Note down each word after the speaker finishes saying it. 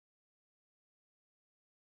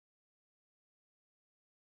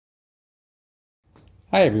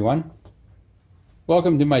Hi everyone,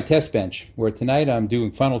 welcome to my test bench where tonight I'm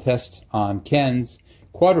doing funnel tests on Ken's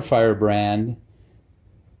QuadraFire brand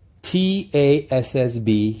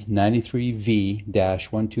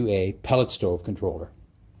TASSB-93V.12A Pellet Stove Controller.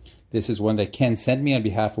 This is one that Ken sent me on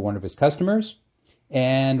behalf of one of his customers,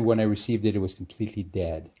 and when I received it, it was completely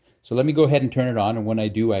dead. So let me go ahead and turn it on, and when I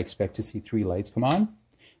do, I expect to see three lights come on.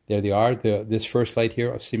 There they are. This first light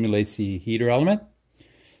here simulates the heater element.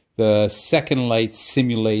 The second light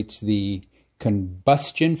simulates the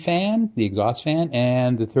combustion fan, the exhaust fan,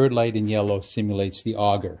 and the third light in yellow simulates the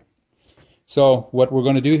auger. So what we're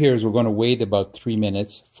going to do here is we're going to wait about 3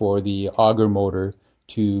 minutes for the auger motor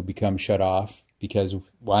to become shut off, because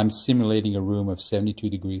I'm simulating a room of 72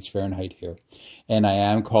 degrees Fahrenheit here, and I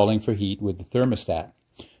am calling for heat with the thermostat.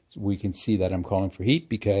 So we can see that I'm calling for heat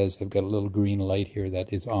because I've got a little green light here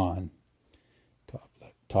that is on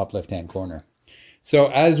top left-hand corner.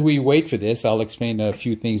 So as we wait for this, I'll explain a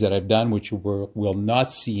few things that I've done which you will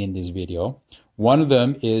not see in this video. One of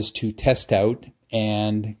them is to test out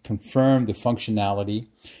and confirm the functionality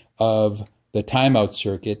of the timeout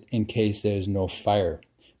circuit in case there's no fire,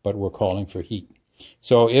 but we're calling for heat.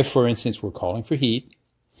 So if, for instance, we're calling for heat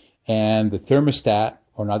and the thermostat,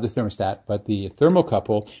 or not the thermostat, but the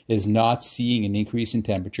thermocouple is not seeing an increase in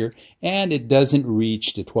temperature, and it doesn't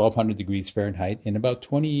reach the 1200 degrees Fahrenheit in about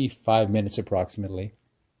 25 minutes approximately,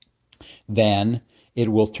 then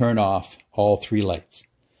it will turn off all three lights.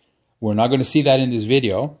 We're not going to see that in this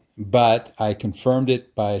video, but I confirmed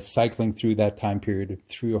it by cycling through that time period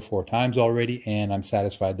 3 or 4 times already, and I'm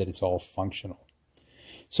satisfied that it's all functional.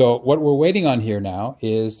 So what we're waiting on here now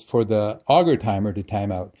is for the auger timer to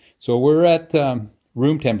time out. So we're at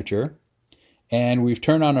room temperature, and we've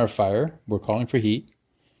turned on our fire. We're calling for heat,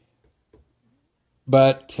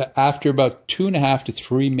 but after about 2.5 to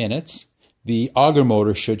 3 minutes, the auger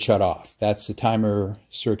motor should shut off. That's the timer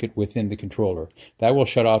circuit within the controller. That will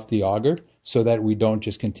shut off the auger so that we don't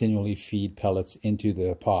just continually feed pellets into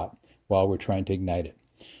the pot while we're trying to ignite it.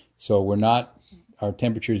 So our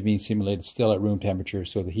temperature is being simulated still at room temperature,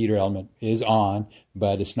 so the heater element is on,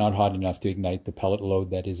 but it's not hot enough to ignite the pellet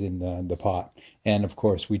load that is in the pot. And of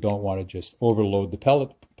course, we don't want to just overload the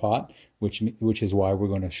pellet pot, which is why we're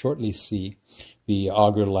going to shortly see the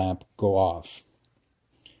auger lamp go off.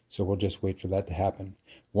 So we'll just wait for that to happen.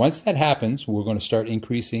 Once that happens, we're going to start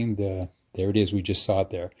increasing there it is, we just saw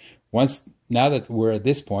it there. Now that we're at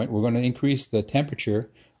this point, we're going to increase the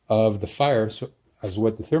temperature of the fire, as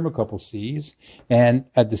what the thermocouple sees, and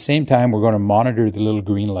at the same time we're going to monitor the little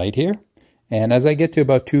green light here, and as I get to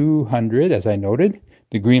about 200, as I noted,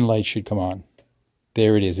 the green light should come on.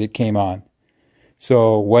 There it is, it came on.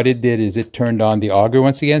 So what it did is it turned on the auger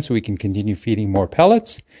once again so we can continue feeding more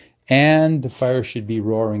pellets, and the fire should be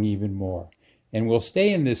roaring even more. And we'll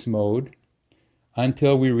stay in this mode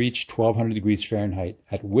until we reach 1200 degrees Fahrenheit,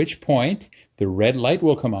 at which point the red light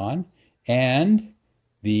will come on and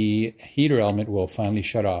the heater element will finally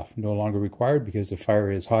shut off. No longer required because the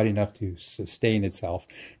fire is hot enough to sustain itself,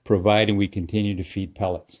 providing we continue to feed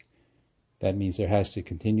pellets. That means there has to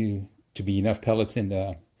continue to be enough pellets in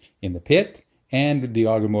the pit, and the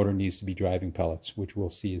auger motor needs to be driving pellets, which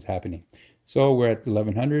we'll see is happening. So we're at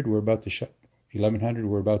 1100. We're about to shut 1100.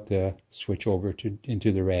 We're about to switch over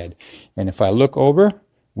into the red. And if I look over,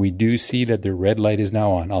 we do see that the red light is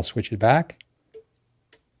now on. I'll switch it back.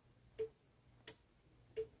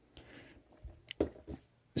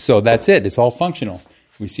 So that's it. It's all functional.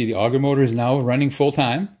 We see the auger motor is now running full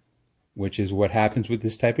time, which is what happens with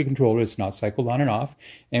this type of controller. It's not cycled on and off.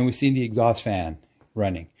 And we see the exhaust fan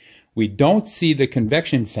running. We don't see the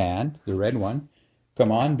convection fan, the red one, come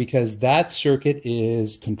on because that circuit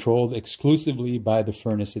is controlled exclusively by the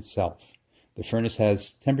furnace itself. The furnace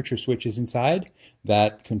has temperature switches inside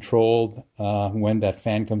that control when that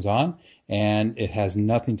fan comes on, and it has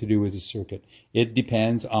nothing to do with the circuit. It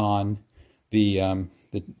depends on the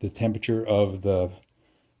temperature of the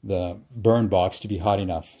burn box to be hot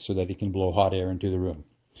enough so that it can blow hot air into the room.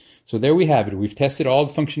 So there we have it. We've tested all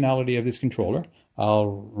the functionality of this controller.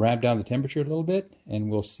 I'll ramp down the temperature a little bit, and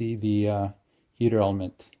we'll see the heater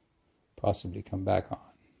element possibly come back on.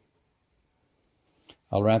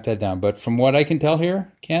 I'll ramp that down. But from what I can tell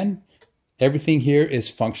here, Ken, everything here is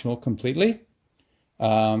functional completely.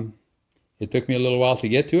 It took me a little while to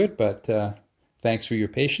get to it, but thanks for your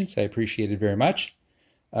patience. I appreciate it very much.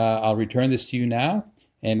 I'll return this to you now,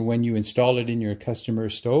 and when you install it in your customer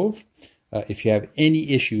stove, if you have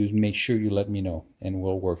any issues, make sure you let me know, and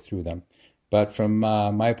we'll work through them. But from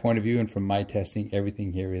my point of view and from my testing,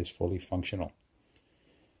 everything here is fully functional.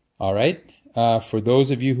 All right. For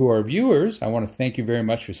those of you who are viewers, I want to thank you very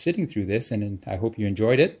much for sitting through this, and I hope you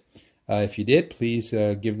enjoyed it. If you did, please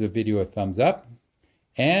give the video a thumbs up,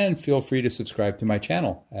 and feel free to subscribe to my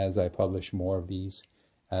channel as I publish more of these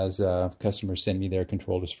as customers send me their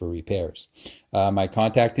controllers for repairs. My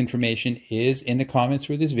contact information is in the comments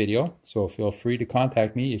for this video, so feel free to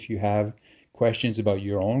contact me if you have questions about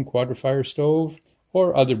your own QuadraFire stove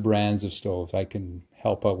or other brands of stoves. I can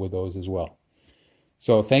help out with those as well.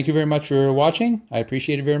 So thank you very much for watching. I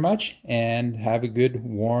appreciate it very much, and have a good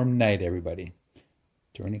warm night, everybody.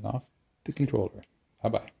 Turning off the controller.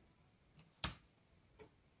 Bye-bye.